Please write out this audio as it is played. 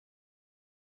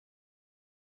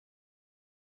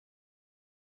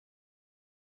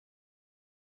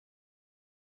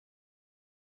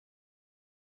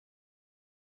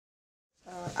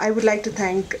I would like to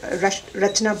thank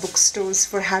Rachna Bookstores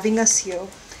for having us here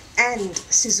and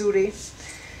Ceasurae.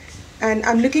 And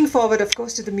I'm looking forward, of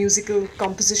course, to the musical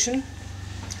composition.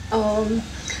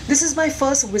 This is my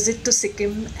first visit to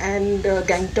Sikkim and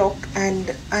Gangtok,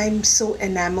 and I'm so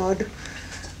enamored.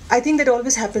 I think that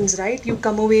always happens, right? You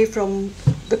come away from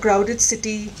the crowded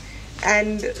city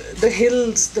and the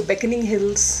hills, the beckoning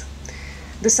hills,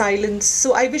 the silence.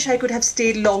 So I wish I could have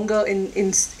stayed longer in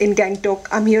Gangtok.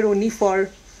 I'm here only for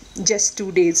just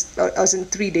 2 days, or as in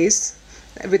 3 days,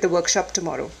 with a workshop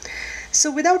tomorrow.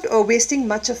 So without wasting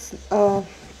much of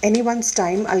anyone's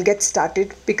time, I'll get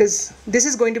started, because this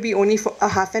is going to be only for a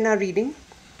half-an-hour reading.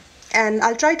 And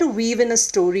I'll try to weave in a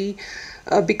story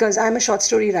because I'm a short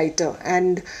story writer,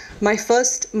 and my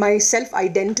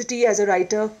self-identity as a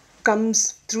writer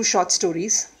comes through short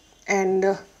stories,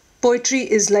 and poetry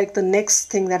is like the next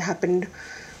thing that happened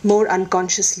more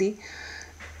unconsciously.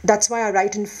 That's why I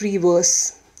write in free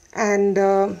verse. And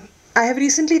I have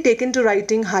recently taken to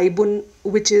writing haibun,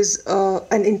 which is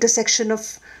an intersection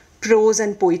of prose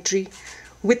and poetry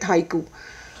with haiku.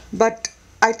 But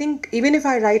I think even if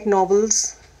I write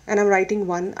novels and I'm writing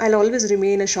one, I'll always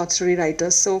remain a short story writer.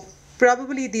 So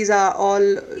probably these are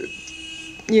all,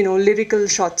 lyrical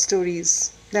short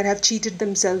stories that have cheated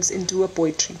themselves into a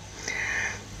poetry.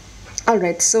 All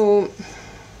right, so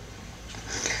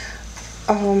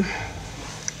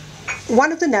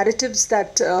one of the narratives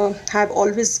that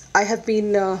I have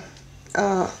been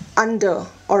under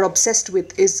or obsessed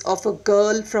with is of a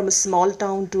girl from a small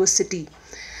town to a city.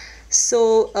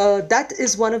 So that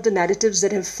is one of the narratives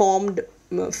that have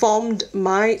formed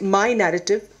my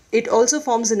narrative. It also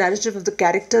forms the narrative of the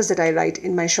characters that I write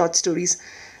in my short stories.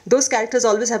 Those characters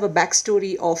always have a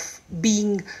backstory of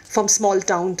being from small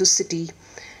town to city.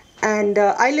 And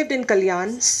I lived in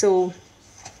Kalyan, so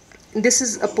this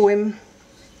is a poem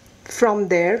from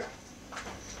there.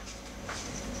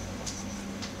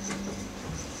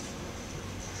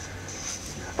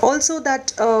 Also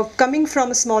that coming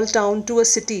from a small town to a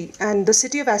city, and the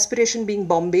city of aspiration being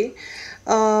Bombay,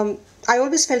 I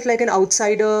always felt like an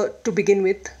outsider to begin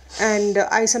with, and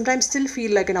I sometimes still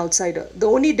feel like an outsider. The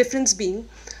only difference being,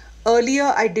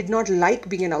 earlier I did not like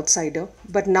being an outsider,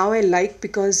 but now I like,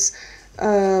 because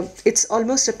it's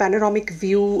almost a panoramic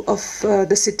view of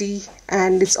the city,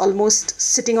 and it's almost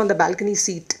sitting on the balcony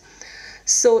seat.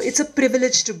 So it's a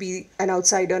privilege to be an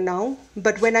outsider now.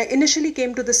 But when I initially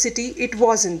came to the city, it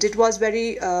wasn't. It was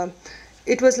very,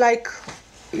 it was like,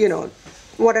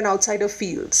 what an outsider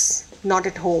feels, not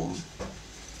at home,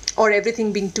 or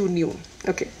everything being too new.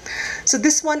 Okay, so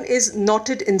this one is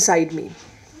knotted inside me.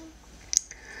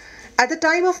 At the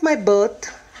time of my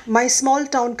birth, my small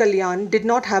town Kalyan did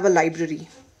not have a library.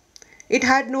 It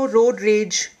had no road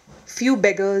rage, few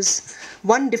beggars,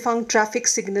 one defunct traffic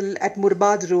signal at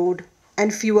Murbad Road,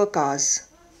 and fewer cars.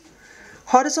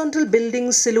 Horizontal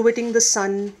buildings silhouetting the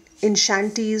sun in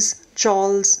shanties,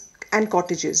 chawls, and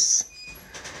cottages.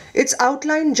 Its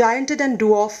outline gianted and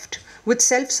dwarfed with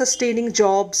self-sustaining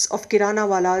jobs of kirana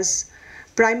walas,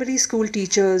 primary school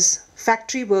teachers,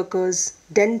 factory workers,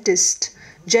 dentists,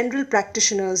 general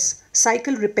practitioners,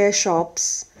 cycle repair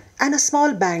shops, and a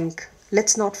small bank,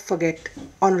 let's not forget,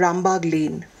 on Rambagh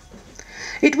Lane.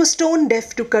 It was tone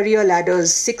deaf to career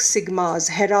ladders, Six Sigmas,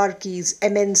 hierarchies,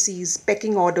 MNCs,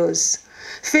 pecking orders,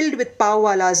 filled with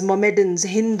Pawwalas, Mohammedans,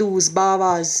 Hindus,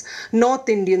 Bawas, North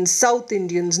Indians, South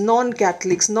Indians,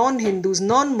 non-Catholics, non-Hindus,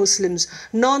 non-Muslims,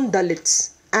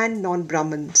 non-Dalits, and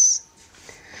non-Brahmins.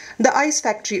 The ice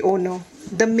factory owner,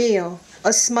 the mayor,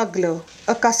 a smuggler,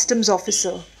 a customs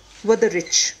officer were the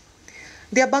rich.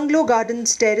 Their bungalow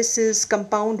gardens, terraces,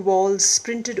 compound walls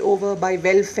sprinted over by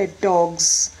well-fed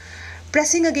dogs,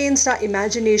 pressing against our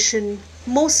imagination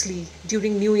mostly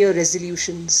during New Year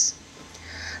resolutions.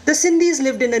 The Sindhis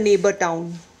lived in a neighbor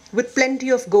town with plenty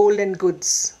of gold and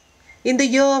goods. In the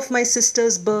year of my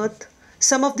sister's birth,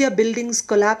 some of their buildings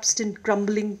collapsed in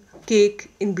crumbling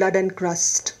cake in blood and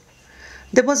crust.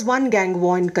 There was one gang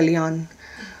war in Kalyan,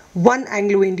 one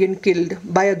Anglo-Indian killed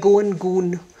by a Goan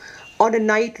goon on a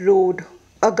night road,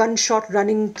 a gunshot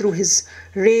running through his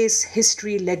race,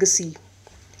 history, legacy,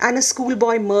 and a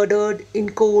schoolboy murdered in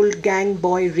cold gang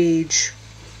boy rage.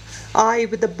 I,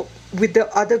 with the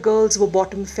other girls, were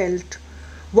bottom felt,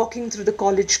 walking through the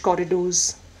college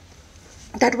corridors.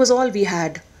 That was all we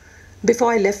had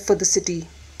before I left for the city.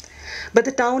 But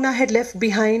the town I had left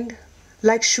behind,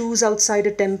 like shoes outside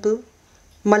a temple,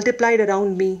 multiplied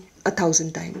around me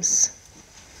 1,000 times.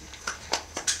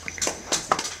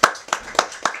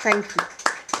 Thank you.